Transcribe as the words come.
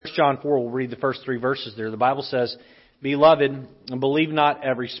John 4, we'll read the first 3 verses there. The Bible says, "Beloved, believe not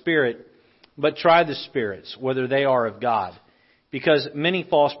every spirit, but try the spirits, whether they are of God. Because many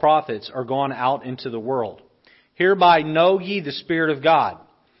false prophets are gone out into the world. Hereby know ye the Spirit of God.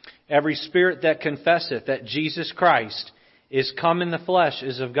 Every spirit that confesseth that Jesus Christ is come in the flesh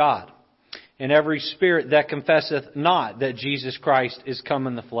is of God. And every spirit that confesseth not that Jesus Christ is come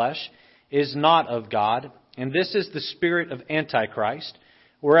in the flesh is not of God. And this is the spirit of Antichrist,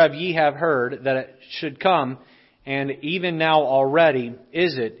 whereof ye have heard that it should come, and even now already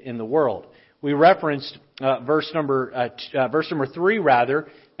is it in the world." We referenced verse number 3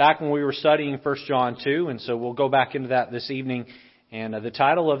 back when we were studying 1 John 2, and so we'll go back into that this evening. And the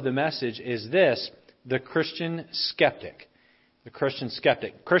title of the message is this: The Christian Skeptic. The Christian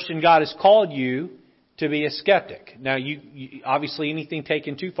Skeptic. Christian, God has called you to be a skeptic. Now, you obviously anything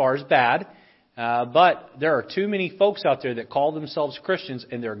taken too far is bad, but there are too many folks out there that call themselves Christians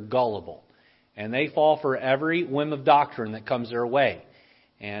and they're gullible, and they fall for every whim of doctrine that comes their way.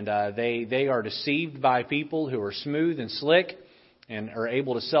 And they are deceived by people who are smooth and slick and are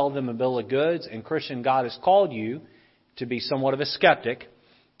able to sell them a bill of goods. And Christian, God has called you to be somewhat of a skeptic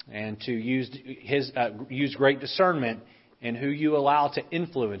and to use great discernment in who you allow to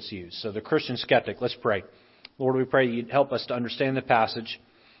influence you. So the Christian skeptic. Let's pray. Lord, we pray you'd help us to understand the passage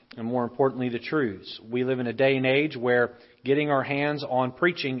and, more importantly, the truths. We live in a day and age where getting our hands on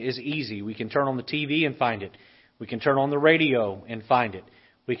preaching is easy. We can turn on the TV and find it. We can turn on the radio and find it.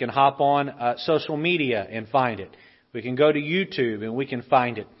 We can hop on social media and find it. We can go to YouTube and we can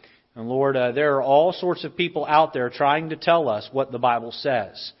find it. And Lord, there are all sorts of people out there trying to tell us what the Bible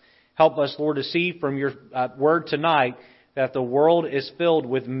says. Help us, Lord, to see from your word tonight that the world is filled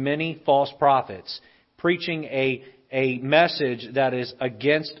with many false prophets preaching a message that is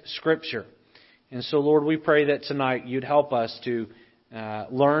against Scripture. And so, Lord, we pray that tonight you'd help us to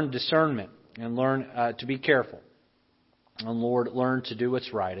learn discernment and learn to be careful. And Lord, learn to do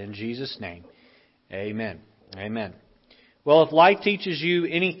what's right. In Jesus' name, amen. Amen. Well, if life teaches you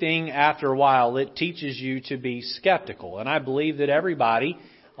anything after a while, it teaches you to be skeptical. And I believe that everybody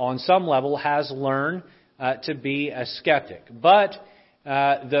on some level has learned to be a skeptic. But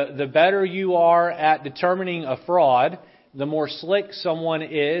the better you are at determining a fraud, the more slick someone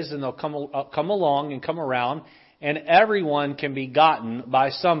is, and they'll come along and come around, and everyone can be gotten by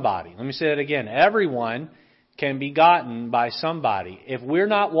somebody. Let me say that again. Everyone can be gotten by somebody. If we're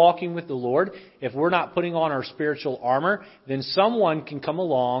not walking with the Lord, if we're not putting on our spiritual armor, then someone can come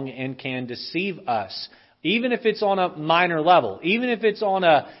along and can deceive us. Even if it's on a minor level, even if it's on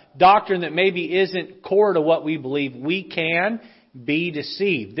a doctrine that maybe isn't core to what we believe, we can be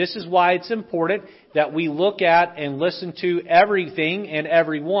deceived. This is why it's important that we look at and listen to everything and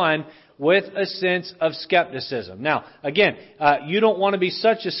everyone with a sense of skepticism. Now, again, you don't want to be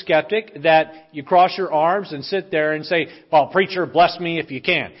such a skeptic that you cross your arms and sit there and say, "Well, preacher, bless me if you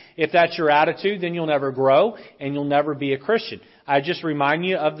can." If that's your attitude, then you'll never grow and you'll never be a Christian. I just remind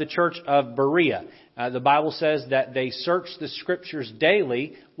you of the church of Berea. The Bible says that they searched the Scriptures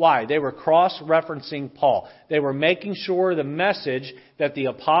daily. Why? They were cross-referencing Paul. They were making sure the message that the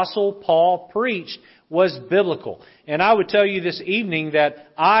Apostle Paul preached was biblical. And I would tell you this evening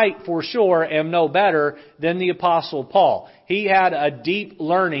that I, for sure, am no better than the Apostle Paul. He had a deep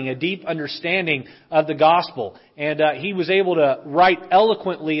learning, a deep understanding of the gospel. And he was able to write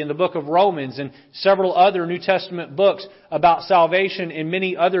eloquently in the book of Romans and several other New Testament books about salvation and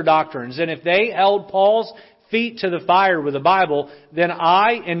many other doctrines. And if they held Paul's feet to the fire with the Bible, then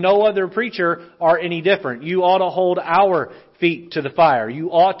I and no other preacher are any different. You ought to hold our feet to the fire. You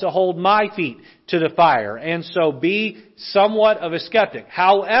ought to hold my feet to the fire. And so be somewhat of a skeptic.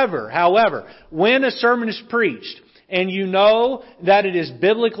 However, when a sermon is preached and you know that it is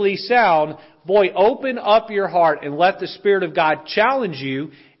biblically sound, boy, open up your heart and let the Spirit of God challenge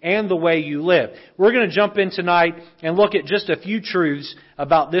you and the way you live. We're going to jump in tonight and look at just a few truths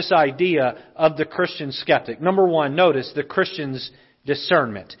about this idea of the Christian skeptic. Number one, notice the Christian's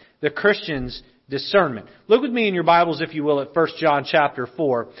discernment. The Christian's discernment. Look with me in your Bibles, if you will, at 1 John chapter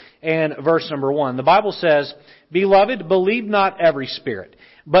 4 and verse number 1. The Bible says, "Beloved, believe not every spirit,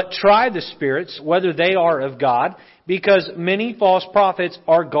 but try the spirits, whether they are of God, because many false prophets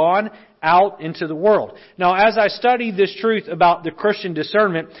are gone out into the world." Now, as I studied this truth about the Christian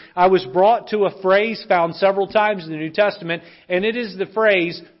discernment, I was brought to a phrase found several times in the New Testament, and it is the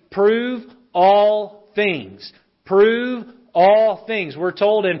phrase, "prove all things." Prove all things. We're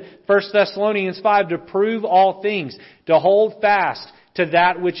told in 1 Thessalonians 5 to prove all things, to hold fast to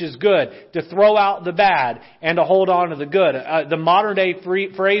that which is good, to throw out the bad, and to hold on to the good. The modern day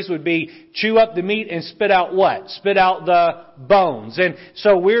phrase would be, chew up the meat and spit out what? Spit out the bones. And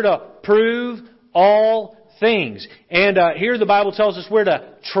so we're to prove all things. And here the Bible tells us we're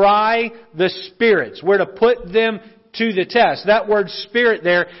to try the spirits. We're to put them to the test. That word spirit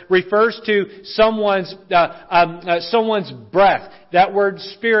there refers to someone's breath. That word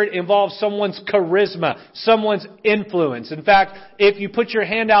spirit involves someone's charisma, someone's influence. In fact, if you put your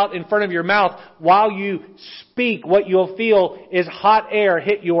hand out in front of your mouth while you speak, what you'll feel is hot air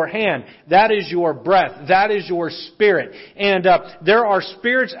hit your hand. That is your breath. That is your spirit. And there are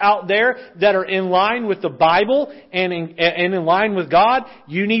spirits out there that are in line with the Bible and in line with God.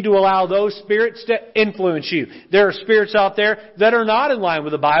 You need to allow those spirits to influence you. There are spirits out there that are not in line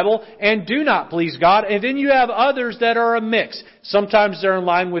with the Bible and do not please God. And then you have others that are a mix. Sometimes they're in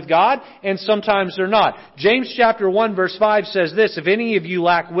line with God, and sometimes they're not. James chapter 1 verse 5 says this, if any of you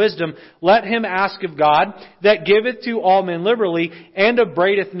lack wisdom, let him ask of God, that giveth to all men liberally, and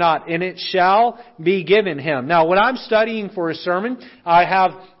upbraideth not, and it shall be given him. Now, when I'm studying for a sermon, I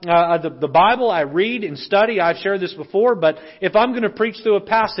have the Bible, I read and study. I've shared this before, but if I'm going to preach through a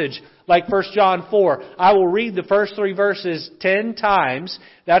passage like 1 John 4, I will read the first 3 verses 10 times.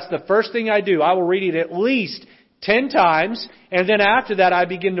 That's the first thing I do. I will read it at least 10 times, and then after that I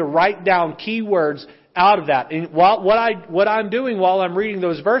begin to write down key words out of that. And what I'm doing while I'm reading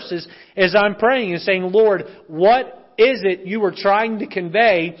those verses is I'm praying and saying, Lord, what is it you were trying to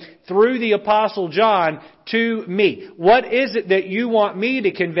convey through the Apostle John to me? What is it that you want me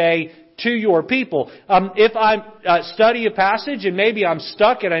to convey to your people? If I study a passage and maybe I'm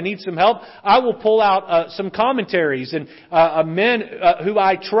stuck and I need some help, I will pull out some commentaries and men who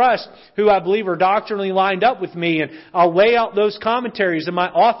I trust, who I believe are doctrinally lined up with me, and I'll lay out those commentaries in my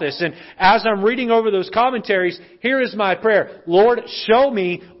office. And as I'm reading over those commentaries, here is my prayer. Lord, show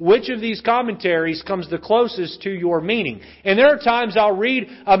me which of these commentaries comes the closest to your meaning. And there are times I'll read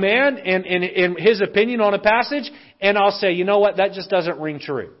a man and his opinion on a passage, and I'll say, you know what, that just doesn't ring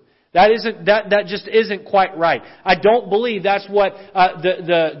true. That just isn't quite right. I don't believe that's what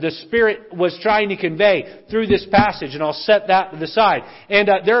the Spirit was trying to convey through this passage, and I'll set that to the side. And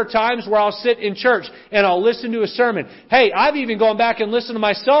there are times where I'll sit in church and I'll listen to a sermon. Hey, I've even gone back and listened to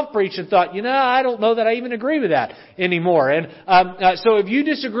myself preach and thought, I don't know that I even agree with that anymore. And so if you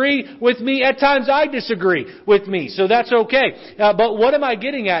disagree with me, at times I disagree with me, so that's okay. But what am I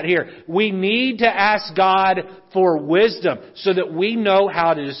getting at here? We need to ask God for wisdom so that we know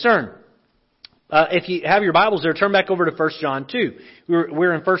how to discern. If you have your Bibles there, turn back over to 1 John 2.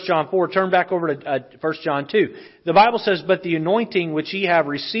 We're in 1 John 4. Turn back over to 1 John 2. The Bible says, but the anointing which ye have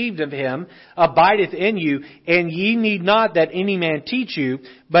received of him abideth in you, and ye need not that any man teach you,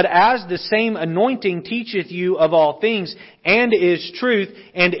 but as the same anointing teacheth you of all things, and is truth,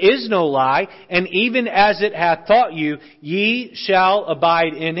 and is no lie, and even as it hath taught you, ye shall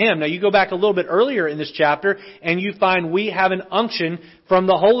abide in him. Now you go back a little bit earlier in this chapter, and you find we have an unction from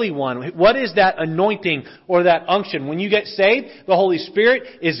the Holy One. What is that anointing or that unction? When you get saved, the Holy Spirit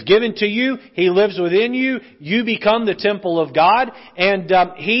is given to you. He lives within you. You become the temple of God, and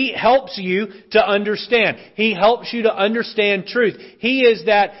He helps you to understand. He helps you to understand truth. He is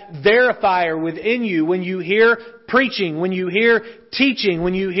that verifier within you when you hear preaching, when you hear teaching,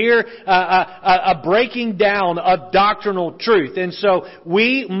 when you hear a breaking down of doctrinal truth. And so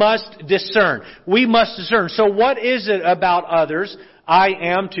we must discern. We must discern. So what is it about others I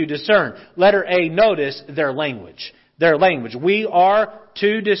am to discern? Letter A, notice their language. Their language. We are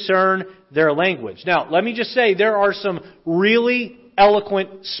to discern their language. Now, let me just say, there are some really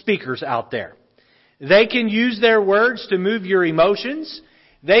eloquent speakers out there. They can use their words to move your emotions.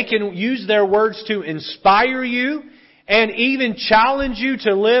 They can use their words to inspire you and even challenge you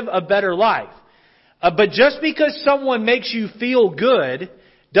to live a better life. But just because someone makes you feel good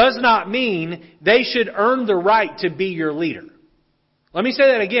does not mean they should earn the right to be your leader. Let me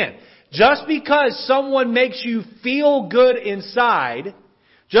say that again. Just because someone makes you feel good inside,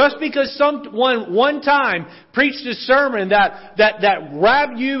 just because someone one time preached a sermon that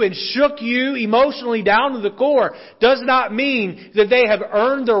grabbed you and shook you emotionally down to the core, does not mean that they have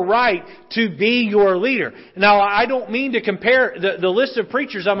earned the right to be your leader. Now, I don't mean to compare the list of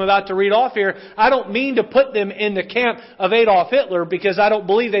preachers I'm about to read off here. I don't mean to put them in the camp of Adolf Hitler, because I don't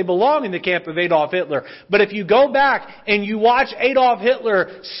believe they belong in the camp of Adolf Hitler. But if you go back and you watch Adolf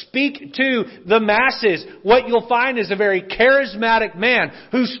Hitler speak to the masses, what you'll find is a very charismatic man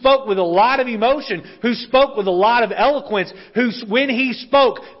who who spoke with a lot of emotion, who spoke with a lot of eloquence, when he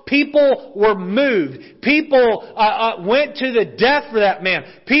spoke, people were moved. People went to the death for that man.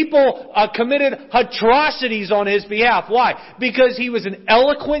 People committed atrocities on his behalf. Why? Because he was an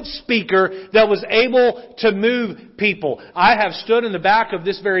eloquent speaker that was able to move people. I have stood in the back of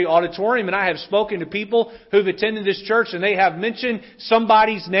this very auditorium and I have spoken to people who've attended this church, and they have mentioned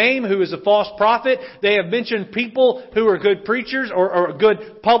somebody's name who is a false prophet. They have mentioned people who are good preachers or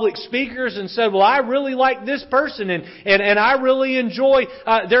good public speakers and said, well, I really like this person and I really enjoy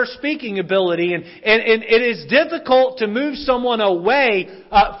their speaking ability. And it is difficult to move someone away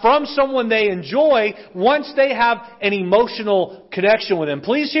from someone they enjoy once they have an emotional connection with them.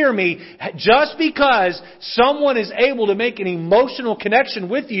 Please hear me. Just because someone is able to make an emotional connection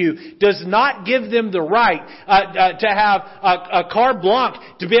with you does not give them the right to have a carte blanche,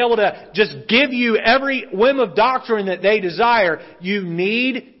 to be able to just give you every whim of doctrine that they desire. You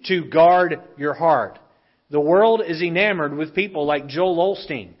need to guard your heart. The world is enamored with people like Joel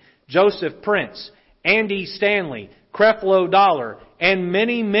Osteen, Joseph Prince, Andy Stanley, Creflo Dollar, and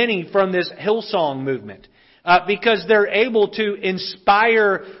many, many from this Hillsong movement. Because they're able to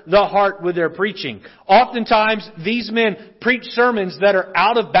inspire the heart with their preaching. Oftentimes, these men preach sermons that are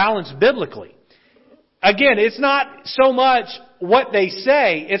out of balance biblically. Again, it's not so much what they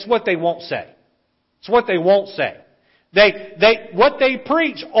say, it's what they won't say. It's what they won't say. What they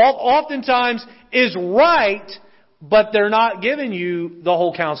preach oftentimes is right, but they're not giving you the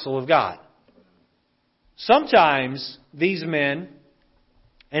whole counsel of God. Sometimes these men,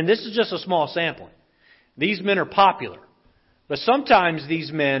 and this is just a small sampling, these men are popular. But sometimes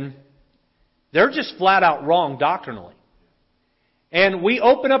these men, they're just flat out wrong doctrinally. And we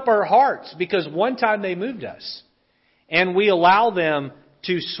open up our hearts because one time they moved us. And we allow them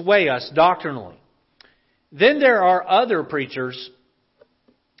to sway us doctrinally. Then there are other preachers,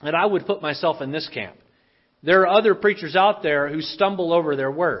 and I would put myself in this camp. There are other preachers out there who stumble over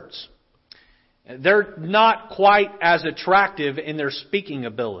their words. They're not quite as attractive in their speaking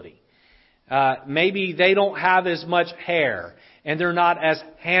ability. Maybe they don't have as much hair, and they're not as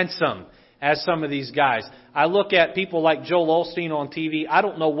handsome as some of these guys. I look at people like Joel Osteen on TV. I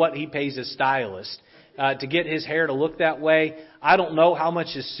don't know what he pays his stylist to get his hair to look that way. I don't know how much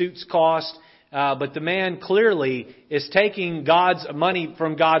his suits cost. But the man clearly is taking God's money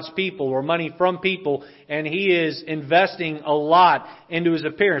from God's people or money from people, and he is investing a lot into his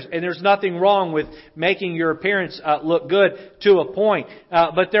appearance. And there's nothing wrong with making your appearance look good to a point.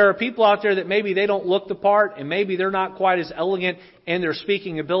 But there are people out there that maybe they don't look the part, and maybe they're not quite as elegant in their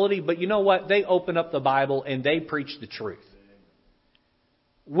speaking ability. But you know what? They open up the Bible and they preach the truth.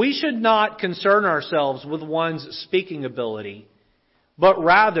 We should not concern ourselves with one's speaking ability, but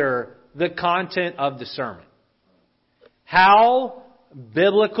rather the content of the sermon. How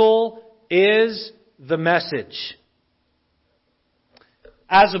biblical is the message?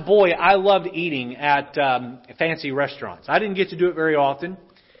 As a boy, I loved eating at fancy restaurants. I didn't get to do it very often.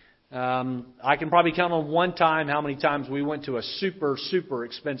 I can probably count on one time how many times we went to a super, super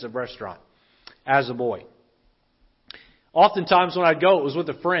expensive restaurant as a boy. Oftentimes when I'd go, it was with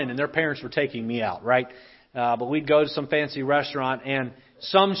a friend and their parents were taking me out, right? But we'd go to some fancy restaurant and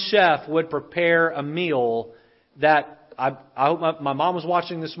some chef would prepare a meal that I hope my mom was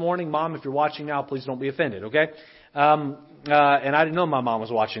watching this morning. Mom, if you're watching now, please don't be offended, okay? And I didn't know my mom was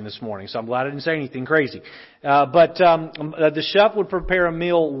watching this morning, so I'm glad I didn't say anything crazy. But the chef would prepare a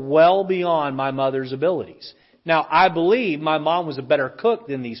meal well beyond my mother's abilities. Now, I believe my mom was a better cook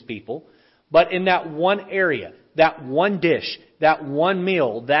than these people, but in that one area, that one dish, that one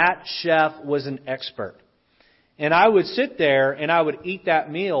meal, that chef was an expert. And I would sit there and I would eat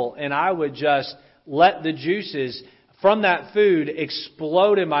that meal and I would just let the juices from that food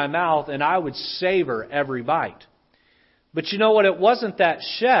explode in my mouth and I would savor every bite. But you know what? It wasn't that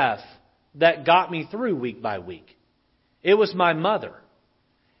chef that got me through week by week. It was my mother.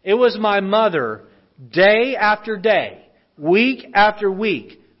 It was my mother day after day, week after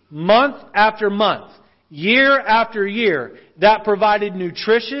week, month after month, year after year that provided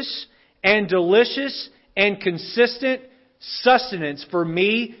nutritious and delicious and consistent sustenance for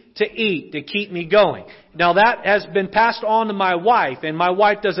me to eat, to keep me going. Now that has been passed on to my wife, and my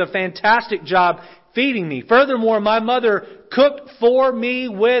wife does a fantastic job feeding me. Furthermore, my mother cooked for me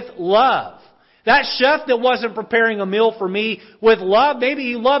with love. That chef that wasn't preparing a meal for me with love, maybe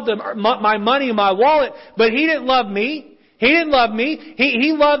he loved my money and my wallet, but he didn't love me. He didn't love me.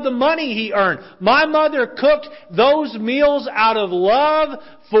 He loved the money he earned. My mother cooked those meals out of love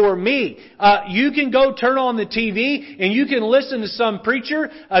for me. You can go turn on the TV and you can listen to some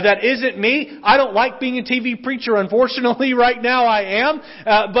preacher that isn't me. I don't like being a TV preacher, unfortunately. Right now I am.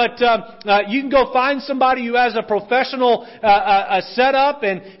 But you can go find somebody who has a professional setup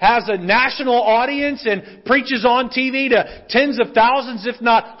and has a national audience and preaches on TV to tens of thousands, if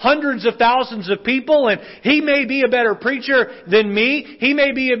not hundreds of thousands of people. And he may be a better preacher than me. He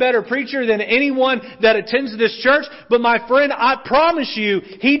may be a better preacher than anyone that attends this church. But my friend, I promise you,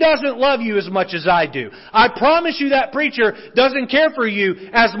 he doesn't love you as much as I do. I promise you that preacher doesn't care for you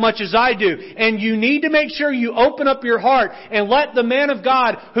as much as I do. And you need to make sure you open up your heart and let the man of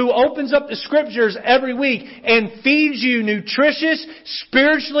God who opens up the Scriptures every week and feeds you nutritious,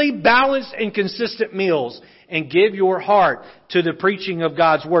 spiritually balanced, and consistent meals, and give your heart to the preaching of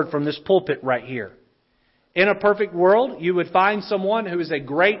God's Word from this pulpit right here. In a perfect world, you would find someone who is a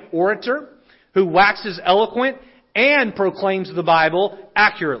great orator, who waxes eloquent, and proclaims the Bible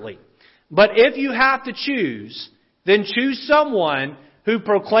accurately. But if you have to choose, then choose someone who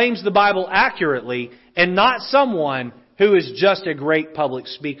proclaims the Bible accurately and not someone who is just a great public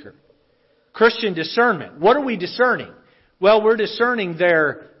speaker. Christian discernment. What are we discerning? Well, we're discerning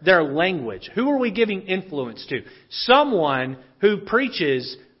their language. Who are we giving influence to? Someone who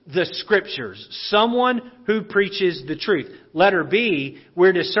preaches the Scriptures. Someone who preaches the truth. Letter B,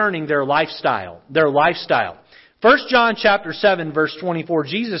 we're discerning their lifestyle. Their lifestyle. 1 John chapter 7 verse 24,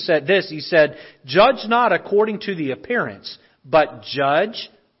 Jesus said this. He said, "Judge not according to the appearance, but judge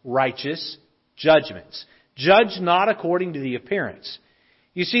righteous judgments." Judge not according to the appearance.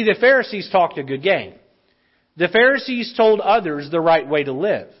 You see, the Pharisees talked a good game. The Pharisees told others the right way to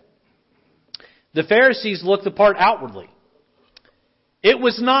live. The Pharisees looked the part outwardly. It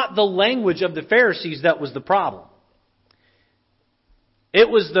was not the language of the Pharisees that was the problem. It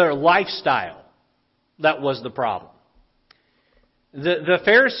was their lifestyle that was the problem. The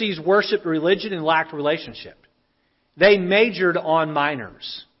Pharisees worshipped religion and lacked relationship. They majored on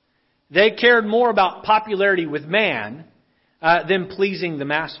minors. They cared more about popularity with man than pleasing the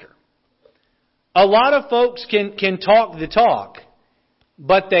master. A lot of folks can talk the talk,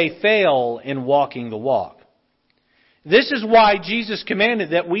 but they fail in walking the walk. This is why Jesus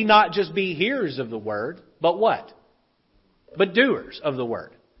commanded that we not just be hearers of the Word, but what? But doers of the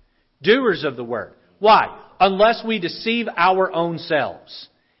Word. Doers of the Word. Why? Unless we deceive our own selves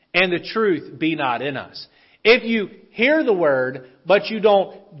and the truth be not in us. If you hear the Word, but you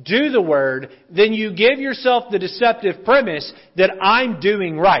don't do the Word, then you give yourself the deceptive premise that I'm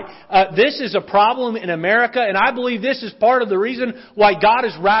doing right. This is a problem in America, and I believe this is part of the reason why God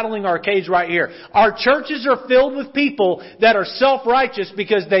is rattling our cage right here. Our churches are filled with people that are self-righteous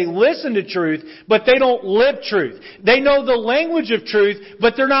because they listen to truth, but they don't live truth. They know the language of truth,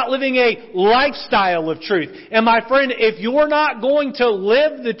 but they're not living a lifestyle of truth. And my friend, if you're not going to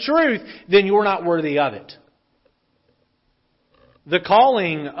live the truth, then you're not worthy of it. The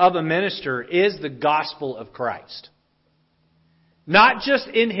calling of a minister is the gospel of Christ. Not just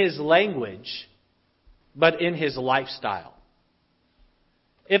in his language, but in his lifestyle.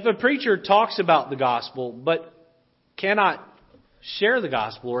 If a preacher talks about the gospel, but cannot share the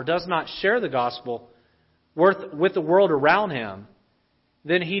gospel or does not share the gospel with the world around him,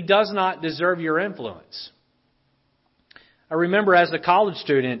 then he does not deserve your influence. I remember as a college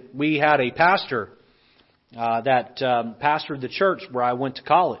student, we had a pastor that pastored the church where I went to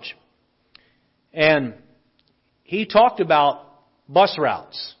college. And he talked about bus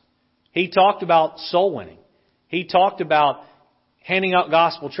routes. He talked about soul winning. He talked about handing out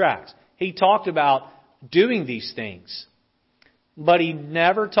gospel tracts. He talked about doing these things. But he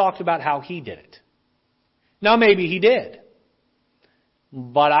never talked about how he did it. Now maybe he did.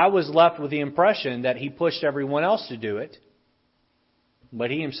 But I was left with the impression that he pushed everyone else to do it.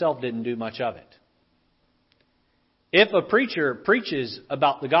 But he himself didn't do much of it. If a preacher preaches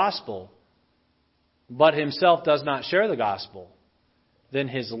about the gospel, but himself does not share the gospel, then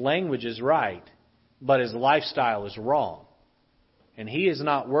his language is right, but his lifestyle is wrong. And he is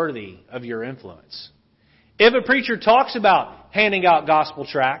not worthy of your influence. If a preacher talks about handing out gospel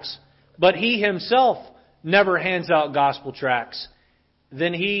tracts, but he himself never hands out gospel tracts,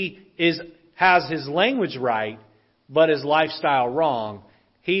 then he has his language right, but his lifestyle wrong.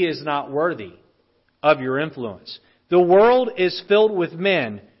 He is not worthy of your influence. The world is filled with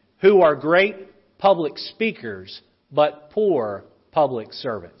men who are great public speakers, but poor public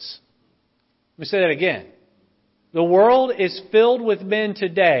servants. Let me say that again. The world is filled with men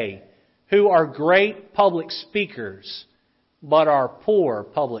today who are great public speakers, but are poor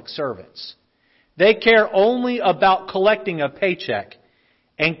public servants. They care only about collecting a paycheck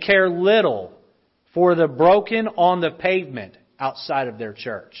and care little for the broken on the pavement outside of their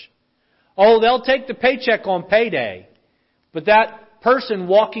church. Oh, they'll take the paycheck on payday, but that person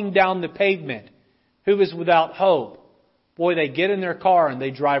walking down the pavement who is without hope, boy, they get in their car and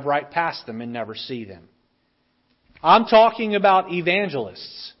they drive right past them and never see them. I'm talking about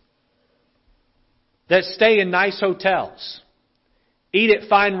evangelists that stay in nice hotels, eat at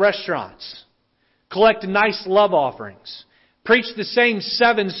fine restaurants, collect nice love offerings, preach the same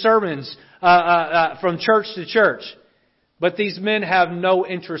 7 sermons from church to church. But these men have no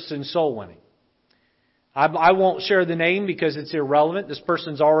interest in soul winning. I won't share the name because it's irrelevant. This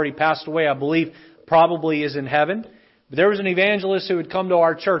person's already passed away, I believe, probably is in heaven. But there was an evangelist who would come to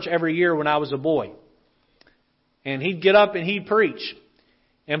our church every year when I was a boy. And he'd get up and he'd preach.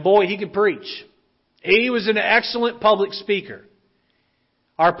 And boy, he could preach. He was an excellent public speaker.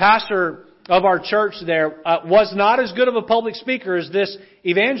 Our pastor of our church there was not as good of a public speaker as this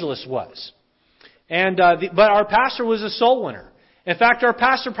evangelist was. But our pastor was a soul winner. In fact, our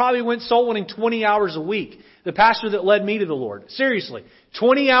pastor probably went soul winning 20 hours a week. The pastor that led me to the Lord. Seriously.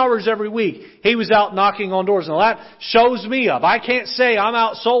 20 hours every week, he was out knocking on doors. Now that shows me up. I can't say I'm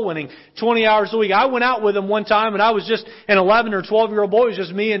out soul winning 20 hours a week. I went out with him one time and I was just an 11 or 12-year-old boy. It was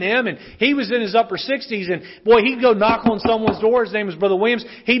just me and him, and he was in his upper 60s, and boy, he'd go knock on someone's door. His name was Brother Williams.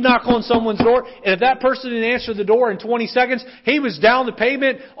 He'd knock on someone's door, and if that person didn't answer the door in 20 seconds, he was down the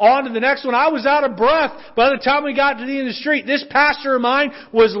pavement, on to the next one. I was out of breath by the time we got to the end of the street. This pastor of mine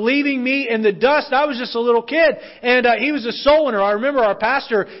was leaving me in the dust. I was just a little kid, and he was a soul winner. I remember our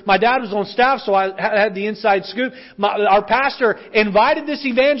pastor, my dad was on staff, so I had the inside scoop. Our pastor invited this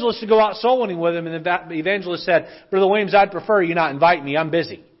evangelist to go out soul winning with him, and the evangelist said, Brother Williams, I'd prefer you not invite me. I'm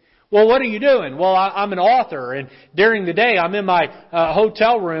busy. Well, what are you doing? Well, I'm an author, and during the day I'm in my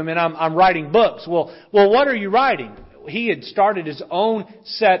hotel room and I'm writing books. Well, what are you writing? He had started his own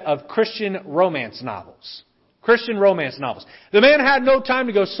set of Christian romance novels. Christian romance novels. The man had no time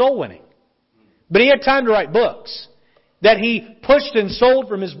to go soul winning, but he had time to write books that he pushed and sold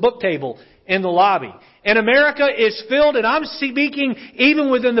from his book table in the lobby. And America is filled, and I'm speaking even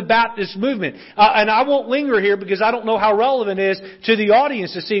within the Baptist movement. And I won't linger here because I don't know how relevant it is to the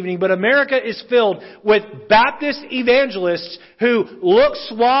audience this evening, but America is filled with Baptist evangelists who look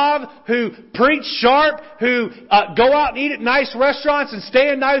suave, who preach sharp, who go out and eat at nice restaurants and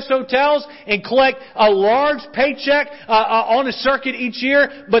stay in nice hotels and collect a large paycheck on a circuit each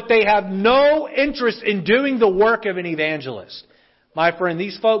year, but they have no interest in doing the work of an evangelist. My friend,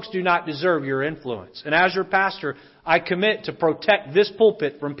 these folks do not deserve your influence. And as your pastor, I commit to protect this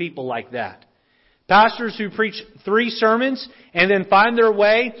pulpit from people like that. Pastors who preach 3 sermons and then find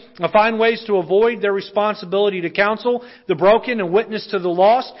ways to avoid their responsibility to counsel the broken and witness to the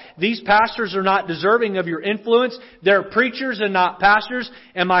lost. These pastors are not deserving of your influence. They're preachers and not pastors.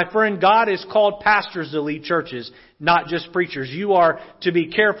 And my friend, God has called pastors to lead churches, not just preachers. You are to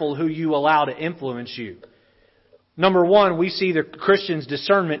be careful who you allow to influence you. Number 1, we see the Christian's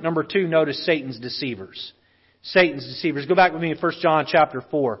discernment. Number 2, notice Satan's deceivers. Satan's deceivers. Go back with me in 1 John chapter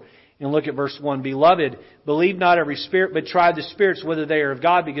 4 and look at verse 1. Beloved, believe not every spirit, but try the spirits whether they are of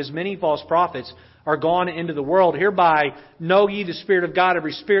God, because many false prophets are gone into the world. Hereby know ye the Spirit of God.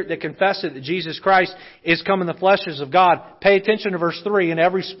 Every spirit that confesseth that Jesus Christ is come in the flesh is of God. Pay attention to verse 3. And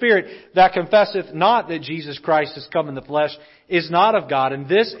every spirit that confesseth not that Jesus Christ is come in the flesh is not of God. And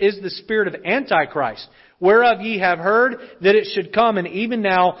this is the spirit of Antichrist, whereof ye have heard that it should come, and even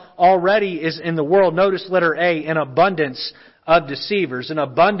now already is in the world. Notice letter A, an abundance of deceivers. An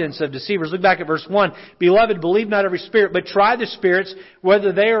abundance of deceivers. Look back at verse 1. Beloved, believe not every spirit, but try the spirits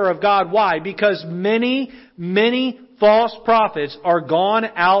whether they are of God. Why? Because many false prophets are gone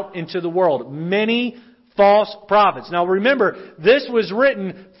out into the world. Many false prophets. Now remember, this was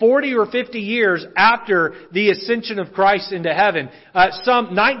written 40 or 50 years after the ascension of Christ into heaven.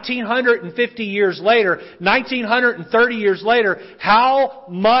 Some 1950 years later, 1930 years later, how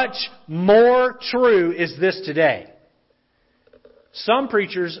much more true is this today? Some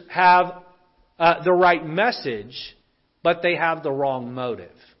preachers have the right message, but they have the wrong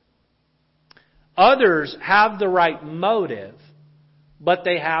motive. Others have the right motive, but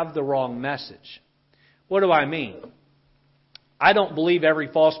they have the wrong message. What do I mean? I don't believe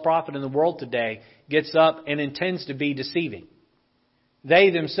every false prophet in the world today gets up and intends to be deceiving.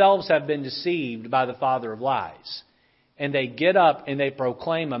 They themselves have been deceived by the father of lies. And they get up and they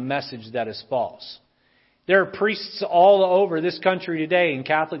proclaim a message that is false. There are priests all over this country today in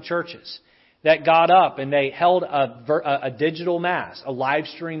Catholic churches that got up and they held a digital mass, a live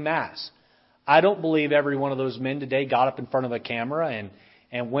stream mass. I don't believe every one of those men today got up in front of a camera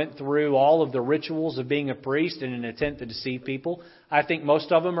and went through all of the rituals of being a priest in an attempt to deceive people. I think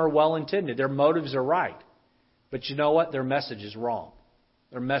most of them are well intended. Their motives are right. But you know what? Their message is wrong.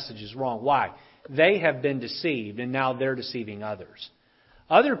 Their message is wrong. Why? They have been deceived, and now they're deceiving others.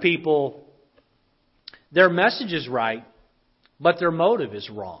 Other people, their message is right, but their motive is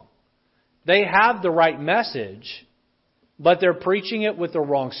wrong. They have the right message, but they're preaching it with the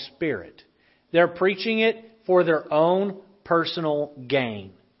wrong spirit. They're preaching it for their own personal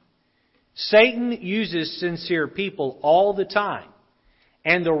gain. Satan uses sincere people all the time.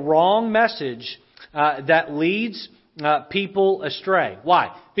 And the wrong message that leads people astray.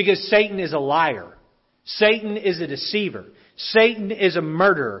 Why? Because Satan is a liar. Satan is a deceiver. Satan is a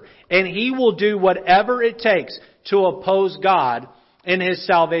murderer. And he will do whatever it takes to oppose God in His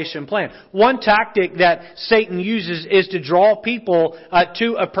salvation plan. One tactic that Satan uses is to draw people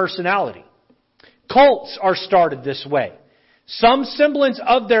to a personality. Cults are started this way. Some semblance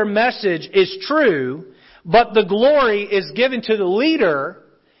of their message is true, but the glory is given to the leader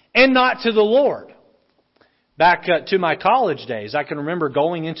and not to the Lord. Back to my college days, I can remember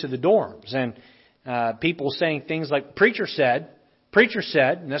going into the dorms and people saying things like, preacher said,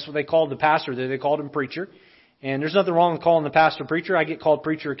 and that's what they called the pastor there. They called him preacher. And there's nothing wrong with calling the pastor preacher. I get called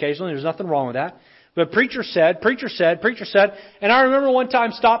preacher occasionally. There's nothing wrong with that. But preacher said. And I remember one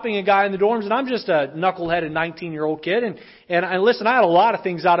time stopping a guy in the dorms, and I'm just a knuckleheaded 19-year-old kid. And listen, I had a lot of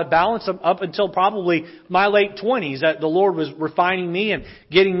things out of balance up until probably my late 20s. That the Lord was refining me and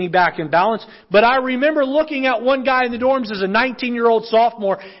getting me back in balance. But I remember looking at one guy in the dorms as a 19-year-old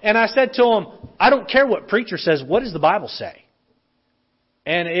sophomore, and I said to him, I don't care what preacher says. What does the Bible say?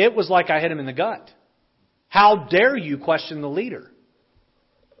 And it was like I hit him in the gut. How dare you question the leader?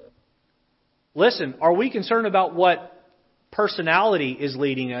 Listen, are we concerned about what personality is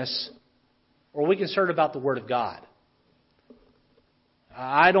leading us, or are we concerned about the Word of God?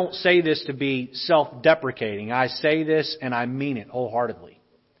 I don't say this to be self-deprecating. I say this and I mean it wholeheartedly.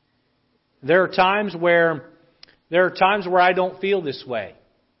 There are times where I don't feel this way.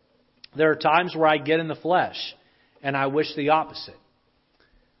 There are times where I get in the flesh and I wish the opposite.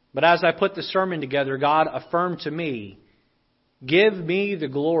 But as I put the sermon together, God affirmed to me, give me the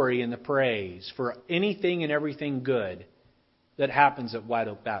glory and the praise for anything and everything good that happens at White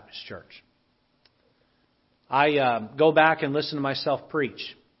Oak Baptist Church. I go back and listen to myself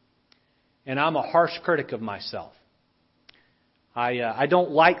preach. And I'm a harsh critic of myself. I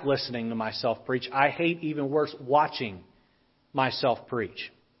don't like listening to myself preach. I hate, even worse, watching myself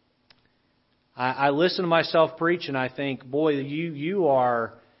preach. I listen to myself preach and I think, boy,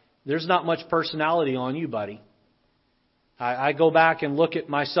 there's not much personality on you, buddy. I go back and look at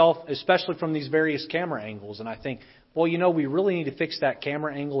myself, especially from these various camera angles, and I think, boy, we really need to fix that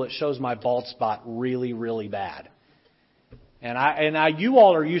camera angle. It shows my bald spot really, really bad. And you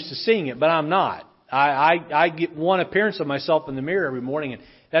all are used to seeing it, but I'm not. I get one appearance of myself in the mirror every morning, and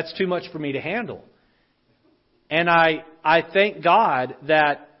that's too much for me to handle. And I thank God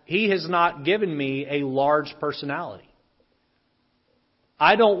that He has not given me a large personality.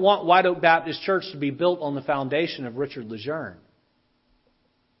 I don't want White Oak Baptist Church to be built on the foundation of Richard Lejeune.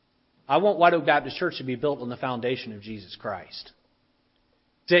 I want White Oak Baptist Church to be built on the foundation of Jesus Christ.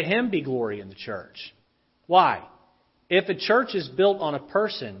 To Him be glory in the church. Why? If a church is built on a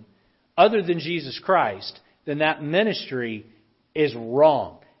person other than Jesus Christ, then that ministry is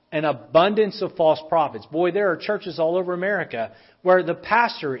wrong. An abundance of false prophets. Boy, there are churches all over America where the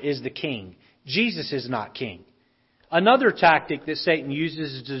pastor is the king. Jesus is not king. Another tactic that Satan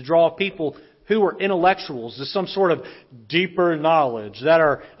uses is to draw people who are intellectuals to some sort of deeper knowledge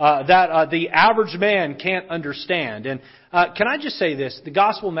that the average man can't understand. And can I just say this? The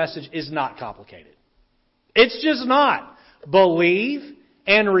gospel message is not complicated. It's just not. Believe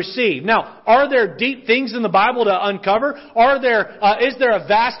and receive. Now, are there deep things in the Bible to uncover? Is there a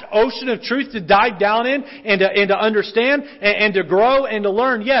vast ocean of truth to dive down in and to understand and to grow and to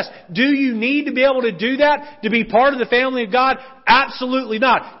learn? Yes. Do you need to be able to do that to be part of the family of God? Absolutely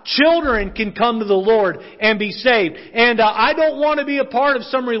not. Children can come to the Lord and be saved. And I don't want to be a part of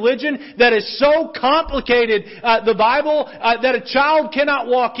some religion that is so complicated, the Bible, that a child cannot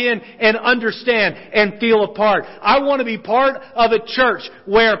walk in and understand and feel a part. I want to be part of a church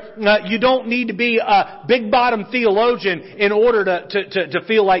where you don't need to be a big-bottom theologian in order to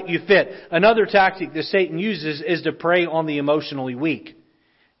feel like you fit. Another tactic that Satan uses is to prey on the emotionally weak.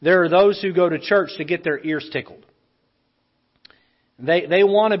 There are those who go to church to get their ears tickled. They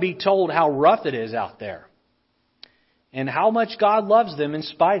want to be told how rough it is out there and how much God loves them in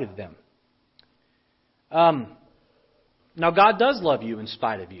spite of them. Now, God does love you in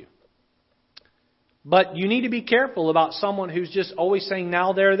spite of you. But you need to be careful about someone who's just always saying,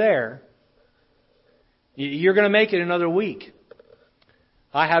 now they're there. You're going to make it another week.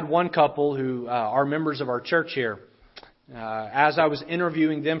 I had one couple who are members of our church here. As I was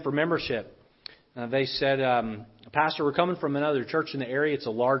interviewing them for membership, they said, Pastor, we're coming from another church in the area. It's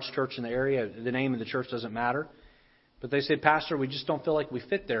a large church in the area. The name of the church doesn't matter. But they said, Pastor, we just don't feel like we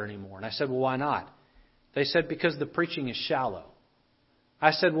fit there anymore. And I said, well, why not? They said, because the preaching is shallow.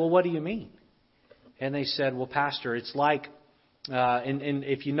 I said, well, what do you mean? And they said, well, Pastor, it's like, and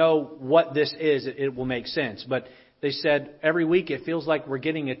if you know what this is, it will make sense. But they said, every week it feels like we're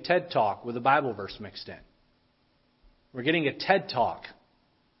getting a TED Talk with a Bible verse mixed in. We're getting a TED Talk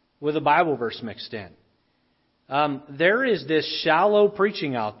with a Bible verse mixed in. There is this shallow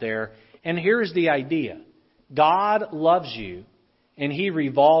preaching out there, and here's the idea. God loves you, and He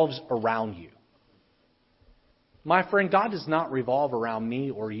revolves around you. My friend, God does not revolve around me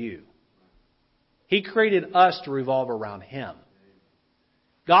or you. He created us to revolve around Him.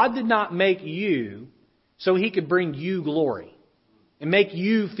 God did not make you so He could bring you glory and make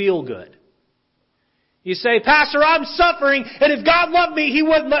you feel good. You say, Pastor, I'm suffering, and if God loved me, He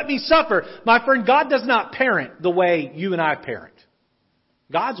wouldn't let me suffer. My friend, God does not parent the way you and I parent.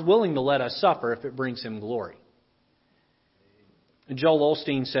 God's willing to let us suffer if it brings Him glory. Joel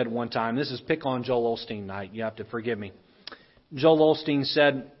Osteen said one time, this is Pick on Joel Osteen night, you have to forgive me. Joel Osteen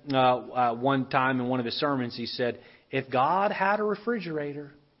said one time in one of his sermons, he said, if God had a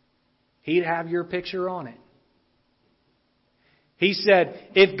refrigerator, He'd have your picture on it. He said,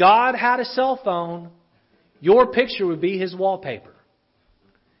 if God had a cell phone, your picture would be His wallpaper.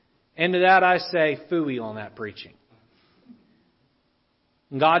 And to that I say, phooey on that preaching.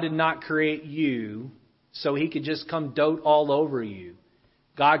 God did not create you so He could just come dote all over you.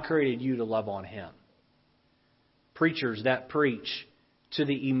 God created you to love on Him. Preachers that preach to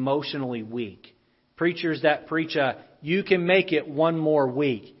the emotionally weak. Preachers that preach you can make it one more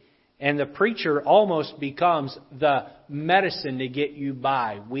week. And the preacher almost becomes the medicine to get you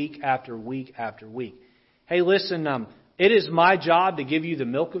by week after week after week. Hey, listen, it is my job to give you the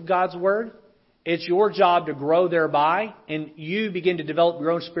milk of God's Word. It's your job to grow thereby, and you begin to develop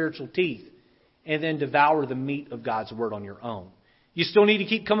your own spiritual teeth and then devour the meat of God's Word on your own. You still need to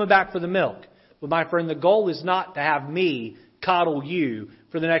keep coming back for the milk. But my friend, the goal is not to have me coddle you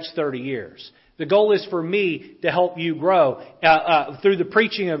for the next 30 years. The goal is for me to help you grow through the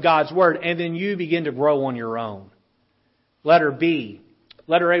preaching of God's Word, and then you begin to grow on your own. Letter B.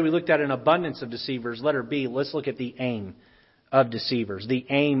 Letter A, we looked at an abundance of deceivers. Letter B, let's look at the aim of deceivers. The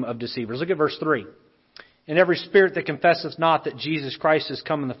aim of deceivers. Look at verse 3. And every spirit that confesseth not that Jesus Christ is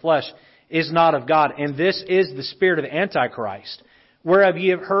come in the flesh is not of God. And this is the spirit of Antichrist, whereof ye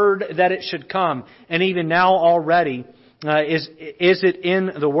have heard that it should come, and even now already is it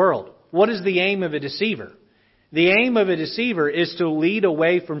in the world. What is the aim of a deceiver? The aim of a deceiver is to lead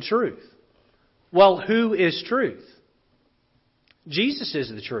away from truth. Well, who is truth? Jesus is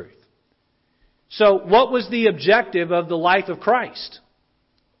the truth. So what was the objective of the life of Christ?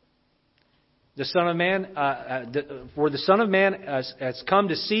 The Son of Man, for the Son of Man has come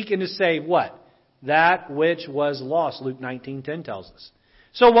to seek and to save what? That which was lost, Luke 19:10 tells us.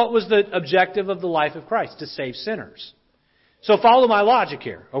 So what was the objective of the life of Christ? To save sinners. So follow my logic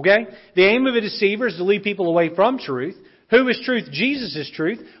here, okay? The aim of a deceiver is to lead people away from truth. Who is truth? Jesus is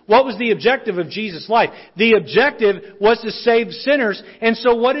truth. What was the objective of Jesus' life? The objective was to save sinners. And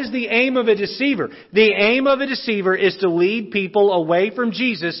so what is the aim of a deceiver? The aim of a deceiver is to lead people away from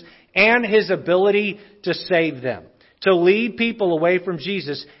Jesus and His ability to save them. To lead people away from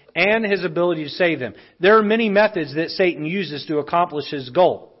Jesus and His ability to save them. There are many methods that Satan uses to accomplish his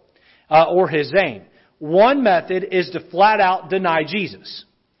goal or his aim. One method is to flat out deny Jesus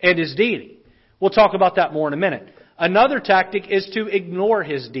and His deity. We'll talk about that more in a minute. Another tactic is to ignore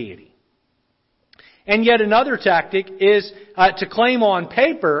His deity. And yet another tactic is to claim on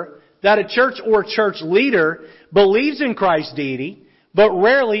paper that a church or church leader believes in Christ's deity, but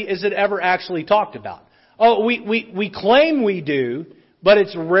rarely is it ever actually talked about. Oh, we claim we do, but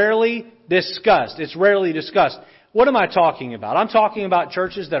it's rarely discussed. It's rarely discussed. What am I talking about? I'm talking about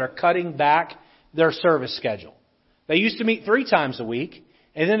churches that are cutting back their service schedule. They used to meet 3 times a week,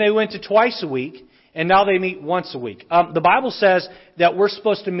 and then they went to twice a week, and now they meet once a week. The Bible says that we're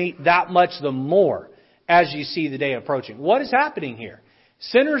supposed to meet that much the more as you see the day approaching. What is happening here?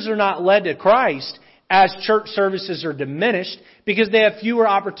 Sinners are not led to Christ as church services are diminished because they have fewer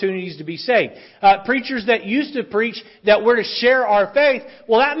opportunities to be saved. Preachers that used to preach that we're to share our faith,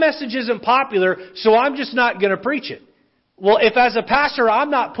 well, that message isn't popular, so I'm just not going to preach it. Well, if as a pastor I'm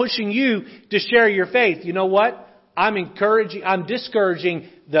not pushing you to share your faith, you know what? I'm discouraging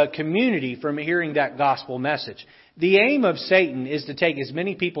the community from hearing that gospel message. The aim of Satan is to take as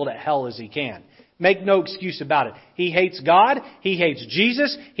many people to hell as he can. Make no excuse about it. He hates God. He hates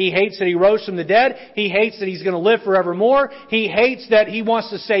Jesus. He hates that He rose from the dead. He hates that He's going to live forevermore. He hates that He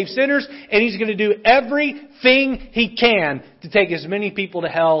wants to save sinners. And He's going to do everything He can to take as many people to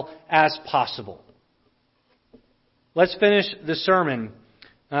hell as possible. Let's finish the sermon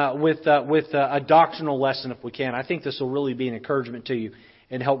with a doctrinal lesson if we can. I think this will really be an encouragement to you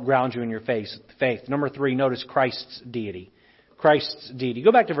and help ground you in your faith. Number 3, notice Christ's deity. Christ's deity.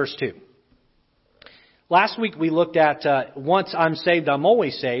 Go back to verse 2. Last week we looked at once I'm saved, I'm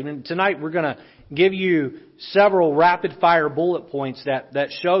always saved. And tonight we're going to give you several rapid-fire bullet points that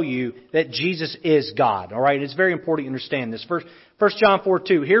show you that Jesus is God. All right? It's very important to understand this. 1 John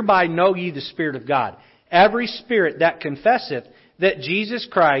 4:2, hereby know ye the Spirit of God. Every spirit that confesseth that Jesus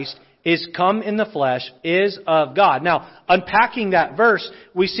Christ is come in the flesh is of God. Now, unpacking that verse,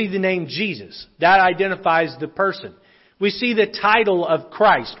 we see the name Jesus. That identifies the person. We see the title of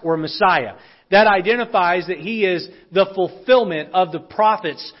Christ or Messiah. That identifies that He is the fulfillment of the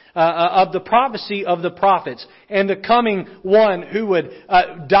prophets, of the prophecy of the prophets, and the coming one who would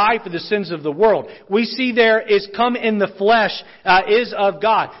die for the sins of the world. We see there is come in the flesh is of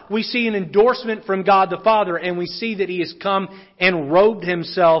God. We see an endorsement from God the Father, and we see that He has come and robed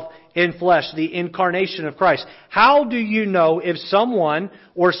Himself in flesh, the incarnation of Christ. How do you know if someone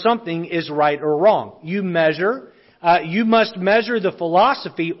or something is right or wrong? You must measure the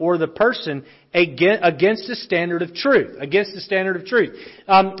philosophy or the person against the standard of truth. Against the standard of truth.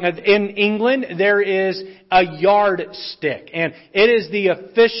 In England, there is a yardstick, and it is the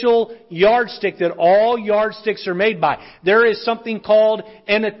official yardstick that all yardsticks are made by. There is something called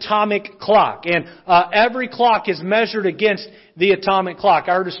an atomic clock, and every clock is measured against the atomic clock.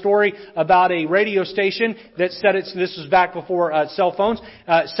 I heard a story about a radio station that set its, this was back before cell phones,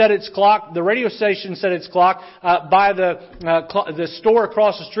 set its clock, the radio station set its clock by the store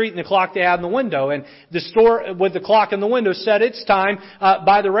across the street and the clock they had in the window. And the store with the clock in the window set its time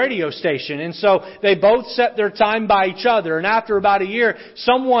by the radio station. And so they both set their time by each other. And after about a year,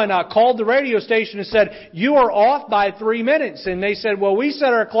 someone called the radio station and said, "You are off by 3 minutes." And they said, "Well, we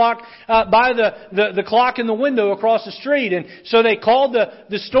set our clock by the clock in the window across the street." And so they called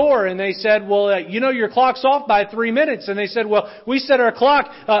the store and they said, "Well, your clock's off by 3 minutes." And they said, "Well, we set our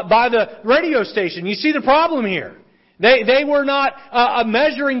clock by the radio station." You see the problem here. They were not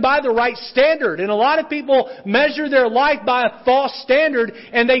measuring by the right standard. And a lot of people measure their life by a false standard,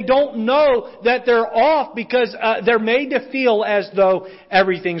 and they don't know that they're off because they're made to feel as though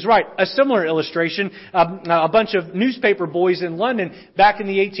everything's right. A similar illustration, a bunch of newspaper boys in London back in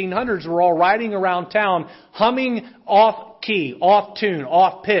the 1800s were all riding around town humming off key, off tune,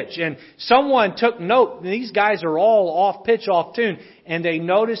 off pitch. And someone took note, these guys are all off pitch, off tune, and they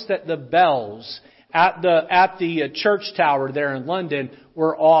noticed that the bells at the church tower there in London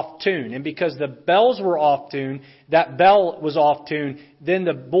were off tune. And because the bells were off tune, that bell was off tune, then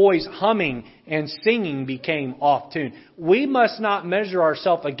the boys humming and singing became off tune. We must not measure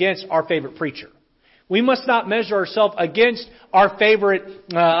ourselves against our favorite preacher. We must not measure ourselves against our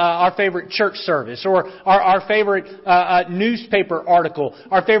favorite church service or our favorite newspaper article,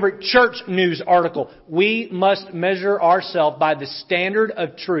 our favorite church news article. We must measure ourselves by the standard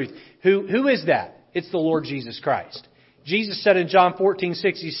of truth. Who is that? It's the Lord Jesus Christ. Jesus said in John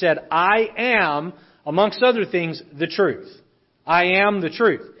 14:6, He said, "I am, amongst other things, the truth." I am the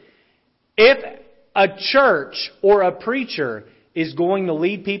truth. If a church or a preacher is going to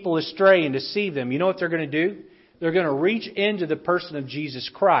lead people astray and deceive them, you know what they're going to do? They're going to reach into the person of Jesus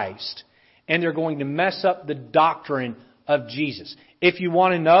Christ, and they're going to mess up the doctrine of Jesus. If you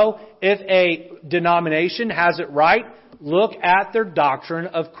want to know if a denomination has it right, look at their doctrine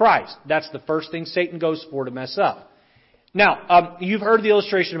of Christ. That's the first thing Satan goes for to mess up. Now, you've heard the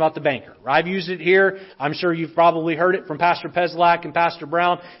illustration about the banker. I've used it here. I'm sure you've probably heard it from Pastor Peslak and Pastor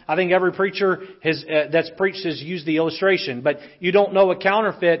Brown. I think every preacher that's preached has used the illustration. But you don't know a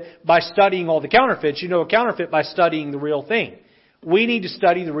counterfeit by studying all the counterfeits. You know a counterfeit by studying the real thing. We need to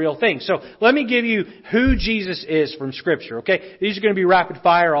study the real thing. So let me give you who Jesus is from Scripture, okay? These are going to be rapid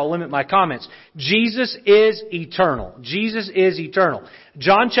fire. I'll limit my comments. Jesus is eternal. Jesus is eternal.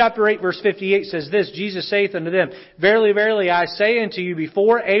 John chapter 8 verse 58 says this, Jesus saith unto them, "Verily, verily, I say unto you,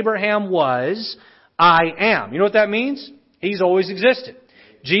 before Abraham was, I am." You know what that means? He's always existed.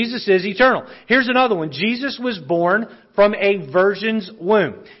 Jesus is eternal. Here's another one. Jesus was born from a virgin's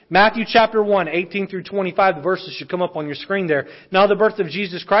womb. Matthew chapter 1, 18 through 25, the verses should come up on your screen there. Now the birth of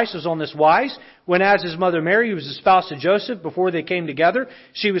Jesus Christ was on this wise, when as his mother Mary was espoused to Joseph, before they came together,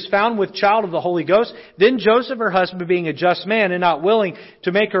 she was found with child of the Holy Ghost. Then Joseph, her husband, being a just man, and not willing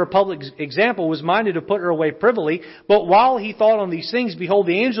to make her a public example, was minded to put her away privily. But while he thought on these things, behold,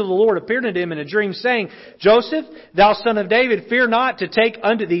 the angel of the Lord appeared unto him in a dream, saying, Joseph, thou son of David, fear not to take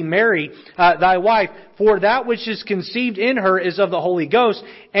unto thee Mary, thy wife, for that which is conceived in her is of the Holy Ghost,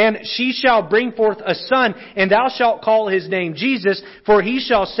 and she shall bring forth a son, and thou shalt call his name Jesus, for he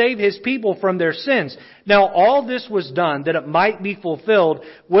shall save his people from their sins. Now all this was done that it might be fulfilled,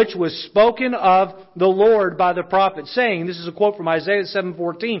 which was spoken of the Lord by the prophet, saying, this is a quote from Isaiah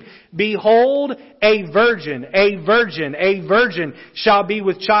 7:14, Behold, a virgin shall be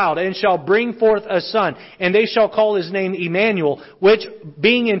with child, and shall bring forth a son, and they shall call his name Emmanuel, which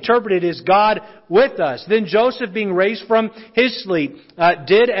being interpreted is God with us. Then Joseph, being raised from his sleep,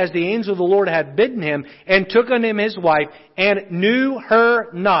 did as the angel of the Lord had bidden him, and took unto him his wife, and knew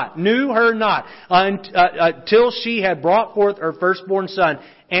her not, till she had brought forth her firstborn son,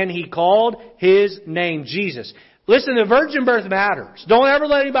 and he called his name Jesus. Listen, the virgin birth matters. Don't ever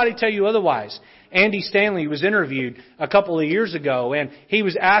let anybody tell you otherwise. Andy Stanley was interviewed a couple of years ago, and he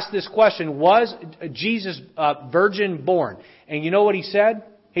was asked this question, was Jesus virgin born? And you know what he said?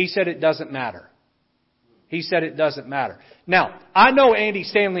 He said it doesn't matter. He said it doesn't matter. Now, I know Andy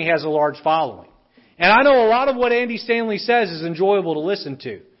Stanley has a large following. And I know a lot of what Andy Stanley says is enjoyable to listen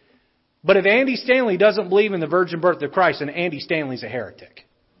to. But if Andy Stanley doesn't believe in the virgin birth of Christ, then Andy Stanley's a heretic.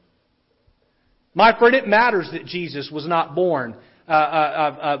 My friend, it matters that Jesus was not born,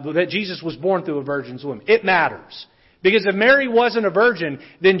 that Jesus was born through a virgin's womb. It matters. Because if Mary wasn't a virgin,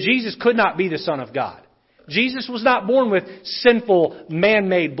 then Jesus could not be the Son of God. Jesus was not born with sinful,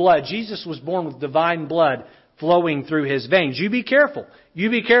 man-made blood. Jesus was born with divine blood flowing through His veins. You be careful. You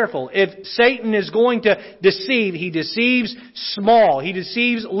be careful. If Satan is going to deceive, he deceives small. He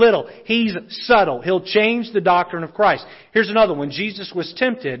deceives little. He's subtle. He'll change the doctrine of Christ. Here's another one. Jesus was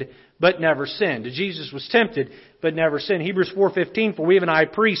tempted, but never sinned. Jesus was tempted, but never sinned. Hebrews 4:15, for we have an high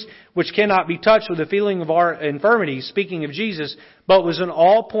priest which cannot be touched with the feeling of our infirmities, speaking of Jesus, but was in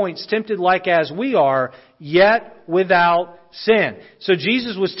all points tempted like as we are, yet without sin. So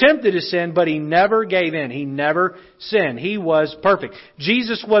Jesus was tempted to sin, but He never gave in. He never sinned. He was perfect.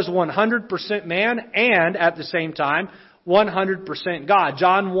 Jesus was 100% man and at the same time 100% God.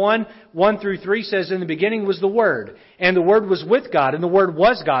 John 1:1-3 says, in the beginning was the Word, and the Word was with God, and the Word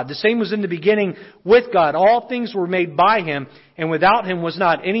was God. The same was in the beginning with God. All things were made by Him, and without Him was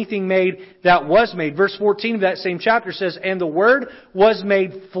not anything made that was made. Verse 14 of that same chapter says, and the Word was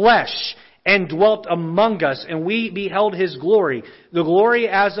made flesh, and dwelt among us, and we beheld His glory, the glory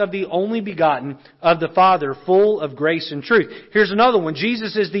as of the only begotten of the Father, full of grace and truth. Here's another one.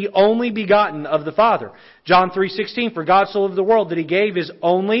 Jesus is the only begotten of the Father. John 3:16, for God so loved the world that He gave His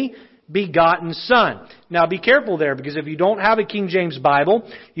only begotten Son. Now be careful there, because if you don't have a King James Bible,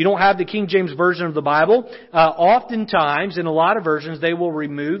 you don't have the King James Version of the Bible, oftentimes in a lot of versions they will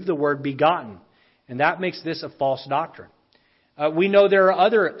remove the word begotten. And that makes this a false doctrine. We know there are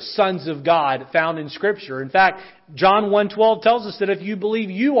other sons of God found in Scripture. In fact, John 1:12 tells us that if you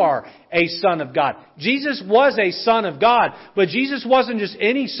believe, you are a son of God. Jesus was a son of God, but Jesus wasn't just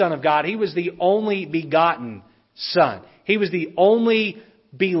any son of God. He was the only begotten Son. He was the only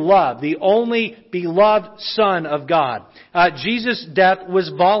beloved Son of God. Jesus' death was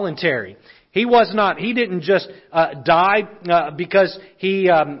voluntary. He didn't just die because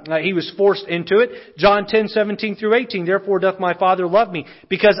he was forced into it. John 10:17-18, therefore doth my Father love me,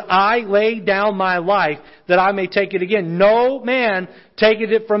 because I lay down my life that I may take it again. No man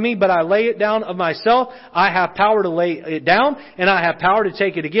taketh it from me, but I lay it down of myself. I have power to lay it down, and I have power to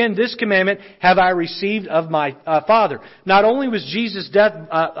take it again. This commandment have I received of my Father. Not only was Jesus' death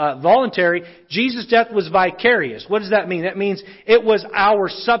voluntary, Jesus' death was vicarious. What does that mean? That means it was our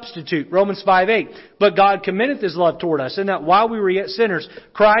substitute. Romans 5:8. But God commendeth His love toward us, in that while we were yet sinners,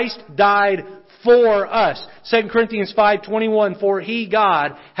 Christ died for us. 2 Corinthians 5:21, for He,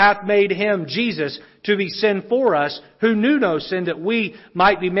 God, hath made Him, Jesus, to be sin for us, who knew no sin, that we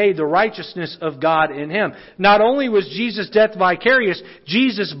might be made the righteousness of God in Him. Not only was Jesus' death vicarious,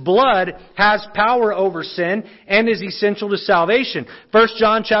 Jesus' blood has power over sin and is essential to salvation. 1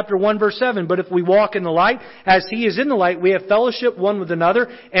 John chapter 1:7, but if we walk in the light, as He is in the light, we have fellowship one with another,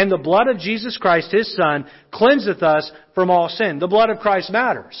 and the blood of Jesus Christ, His Son, cleanseth us from all sin. The blood of Christ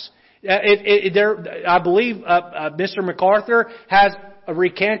matters. I believe Mr. MacArthur has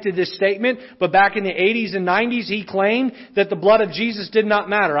recanted this statement, but back in the 80s and 90s he claimed that the blood of Jesus did not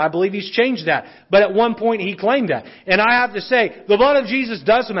matter. I believe he's changed that. But at one point he claimed that. And I have to say, the blood of Jesus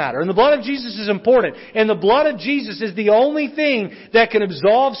does matter. And the blood of Jesus is important. And the blood of Jesus is the only thing that can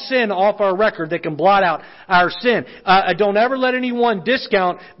absolve sin off our record, that can blot out our sin. Don't ever let anyone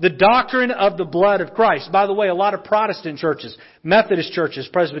discount the doctrine of the blood of Christ. By the way, a lot of Protestant churches, Methodist churches,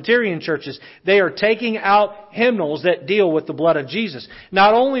 Presbyterian churches, they are taking out hymnals that deal with the blood of Jesus.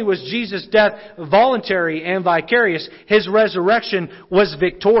 Not only was Jesus' death voluntary and vicarious, His resurrection was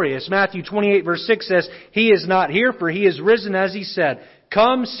victorious. Matthew 28 verse 6 says, He is not here, for He is risen as He said.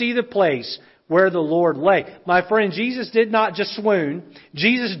 Come see the place where the Lord lay. My friend, Jesus did not just swoon.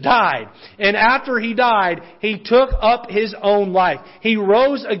 Jesus died. And after He died, He took up His own life. He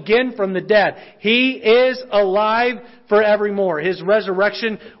rose again from the dead. He is alive forevermore. His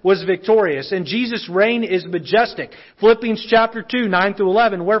resurrection was victorious. And Jesus' reign is majestic. Philippians chapter 2, 9 through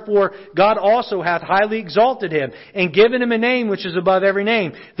 11. Wherefore God also hath highly exalted Him, and given Him a name which is above every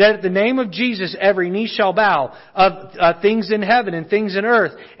name, that at the name of Jesus every knee shall bow, of things in heaven and things in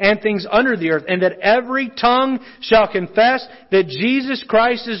earth and things under the earth, and that every tongue shall confess that Jesus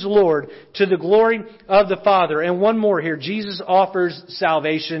Christ is Lord, to the glory of the Father. And one more here. Jesus offers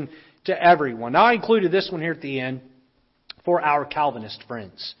salvation to everyone. Now I included this one here at the end for our Calvinist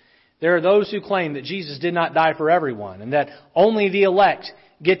friends. There are those who claim that Jesus did not die for everyone and that only the elect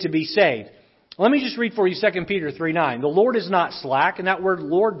get to be saved. Let me just read for you 2 Peter 3:9. The Lord is not slack, and that word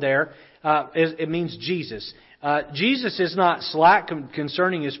Lord there, it means Jesus. Jesus is not slack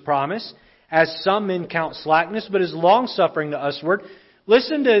concerning His promise, as some men count slackness, but is long-suffering to usward.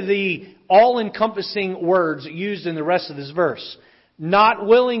 Listen to the all-encompassing words used in the rest of this verse. Not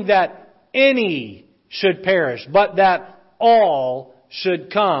willing that any should perish, but that all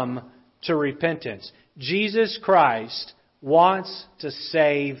should come to repentance. Jesus Christ wants to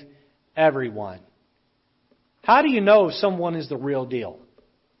save everyone. How do you know if someone is the real deal?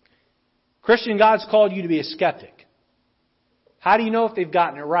 Christian, God's called you to be a skeptic. How do you know if they've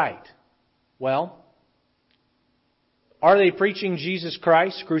gotten it right? Well, are they preaching Jesus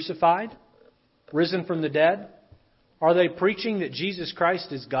Christ crucified, risen from the dead? Are they preaching that Jesus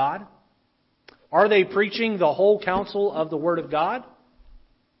Christ is God? Are they preaching the whole counsel of the Word of God?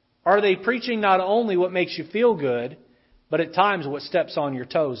 Are they preaching not only what makes you feel good, but at times what steps on your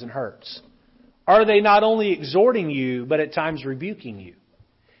toes and hurts? Are they not only exhorting you, but at times rebuking you?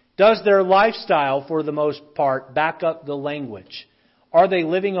 Does their lifestyle, for the most part, back up the language? Are they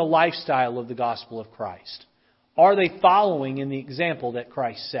living a lifestyle of the gospel of Christ? Are they following in the example that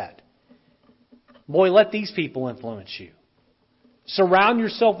Christ set? Boy, let these people influence you. Surround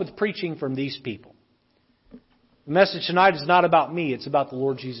yourself with preaching from these people. The message tonight is not about me, it's about the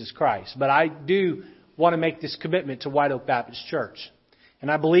Lord Jesus Christ. But I do want to make this commitment to White Oak Baptist Church.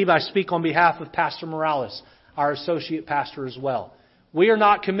 And I believe I speak on behalf of Pastor Morales, our associate pastor as well. We are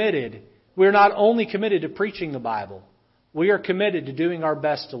not only committed to preaching the Bible, we are committed to doing our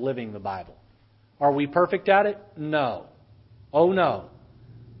best to living the Bible. Are we perfect at it? No. Oh no.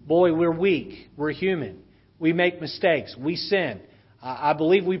 Boy, we're weak. We're human. We make mistakes. We sin. I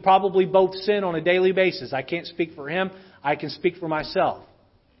believe we probably both sin on a daily basis. I can't speak for him. I can speak for myself.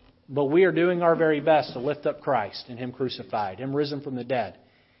 But we are doing our very best to lift up Christ and Him crucified, Him risen from the dead.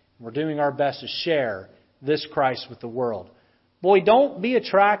 We're doing our best to share this Christ with the world. Boy, don't be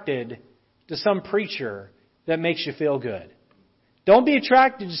attracted to some preacher that makes you feel good. Don't be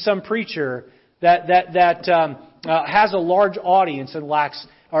attracted to some preacher that has a large audience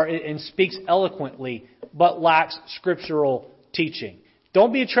and speaks eloquently, but lacks scriptural teaching.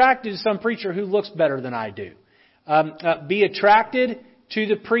 Don't be attracted to some preacher who looks better than I do. Be attracted to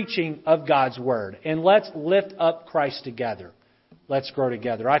the preaching of God's Word. And let's lift up Christ together. Let's grow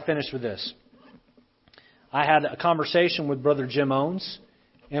together. I finish with this. I had a conversation with Brother Jim Owens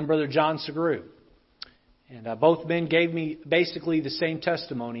and Brother John Segru. And both men gave me basically the same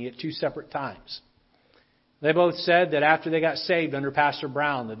testimony at two separate times. They both said that after they got saved under Pastor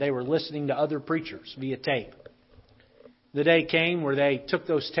Brown, that they were listening to other preachers via tape. The day came where they took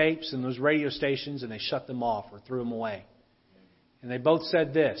those tapes and those radio stations and they shut them off or threw them away. And they both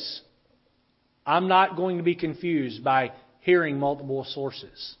said this: I'm not going to be confused by hearing multiple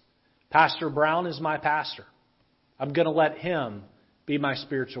sources. Pastor Brown is my pastor. I'm going to let him be my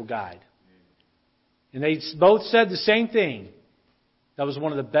spiritual guide. And they both said the same thing. That was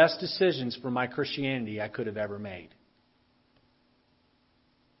one of the best decisions for my Christianity I could have ever made.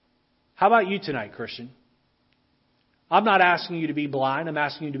 How about you tonight, Christian? I'm not asking you to be blind. I'm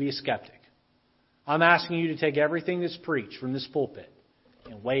asking you to be a skeptic. I'm asking you to take everything that's preached from this pulpit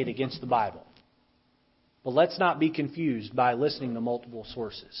and weigh it against the Bible. But let's not be confused by listening to multiple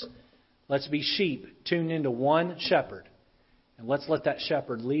sources. Let's be sheep tuned into one shepherd. And let's let that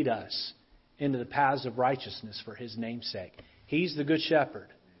shepherd lead us into the paths of righteousness for His name's sake. He's the good shepherd.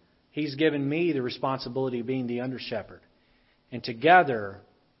 He's given me the responsibility of being the under shepherd. And together,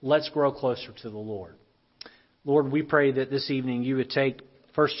 let's grow closer to the Lord. Lord, we pray that this evening you would take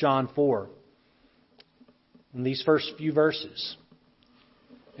 1 John 4 and these first few verses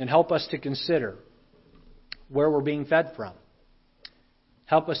and help us to consider where we're being fed from.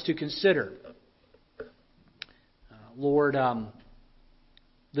 Help us to consider, Lord,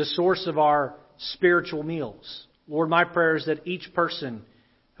 the source of our spiritual meals. Lord, my prayer is that each person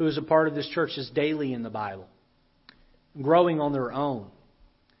who is a part of this church is daily in the Bible, growing on their own.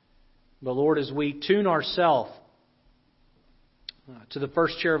 But Lord, as we tune ourselves to the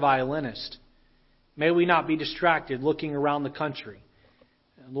first chair violinist, may we not be distracted looking around the country.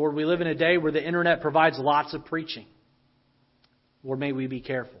 Lord, we live in a day where the internet provides lots of preaching. Lord, may we be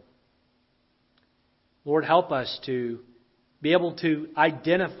careful. Lord, help us to be able to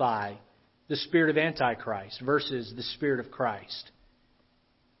identify the spirit of Antichrist versus the spirit of Christ.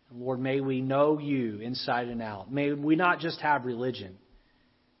 Lord, may we know you inside and out. May we not just have religion.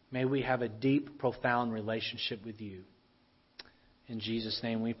 May we have a deep, profound relationship with you. In Jesus'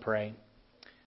 name we pray.